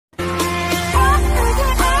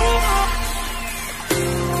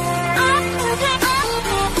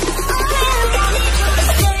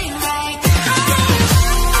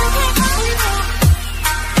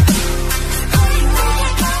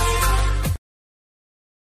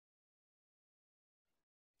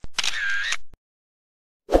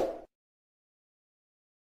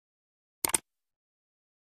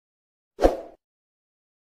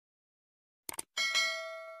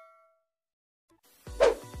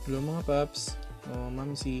Hello mga paps,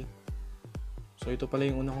 mamsi. So ito pala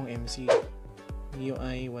yung una kong MC,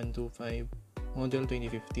 MIUI 125 model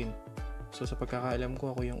 2015. So sa pagkakaalam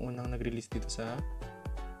ko, ako yung unang nag-release dito sa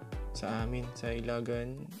amin, sa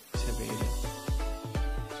Ilagan, Isabela.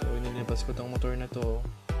 So inilabas ko tong motor na to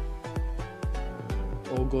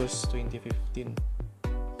August 2015.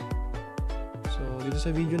 So dito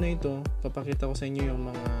sa video na ito, papakita ko sa inyo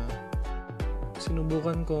yung mga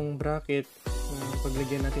sinubukan kong bracket na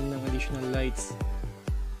paglagyan natin ng additional lights.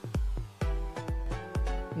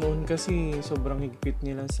 Noon kasi sobrang higpit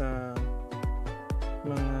nila sa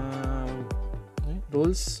mga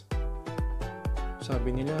rules.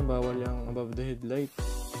 Sabi nila bawal ang above the headlight.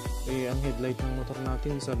 Ang headlight ng motor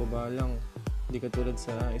natin sa baba lang, hindi katulad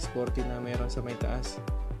sa sporty na mayroon sa may taas.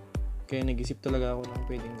 Kaya nag-isip talaga ako ng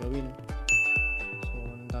pwedeng gawin. So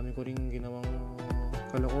ang dami ko rin ginawang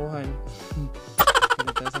kalokohan.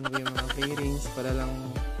 Pinatasan ko yung mga fairings para lang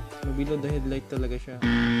below the headlight talaga siya.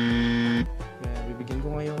 Kaya bibigyan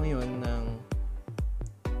ko ngayon ng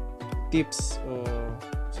tips o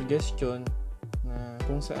suggestion na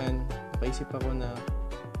kung saan napaisip ako na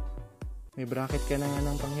may bracket ka na nga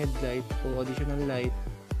ng pang headlight o additional light,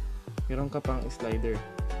 meron ka pang slider.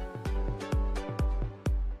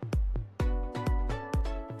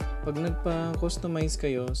 Pag nagpa-customize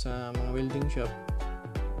kayo sa mga welding shop,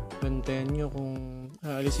 bantayan nyo kung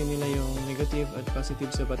aalisin nila yung negative at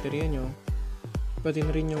positive sa baterya nyo, pati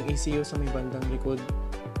na rin yung ECU sa may bandang likod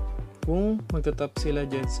kung magtatap sila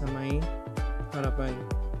dyan sa may harapan.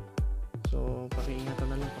 So pakiingatan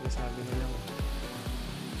na lang, pakisabi na lang.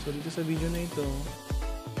 So dito sa video na ito,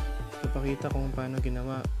 papakita kung paano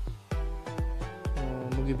ginawa. So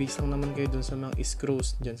mag-base lang naman kayo dun sa mga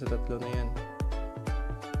screws dyan sa tatlo na yan.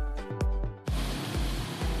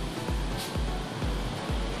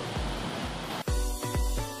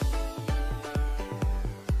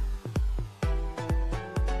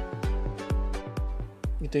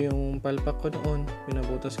 Ito yung palpak ko noon,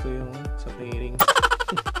 pinabutas ko yung sa fairing.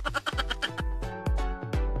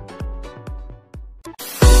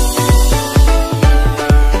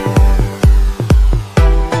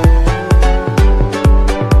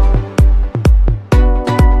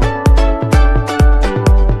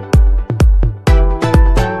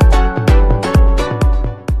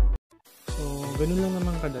 So, ganun lang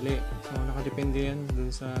naman kadali. So, nakadepende yan dun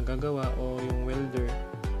sa gagawa o yung welder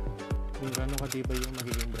kung gaano katibay yung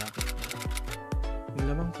magiging bracket. Yun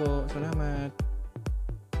lamang po. Salamat!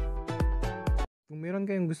 Kung meron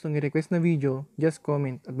kayong gustong i-request na video, just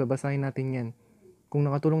comment at babasahin natin yan. Kung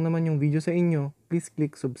nakatulong naman yung video sa inyo, please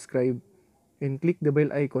click subscribe and click the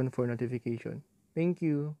bell icon for notification. Thank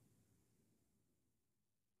you!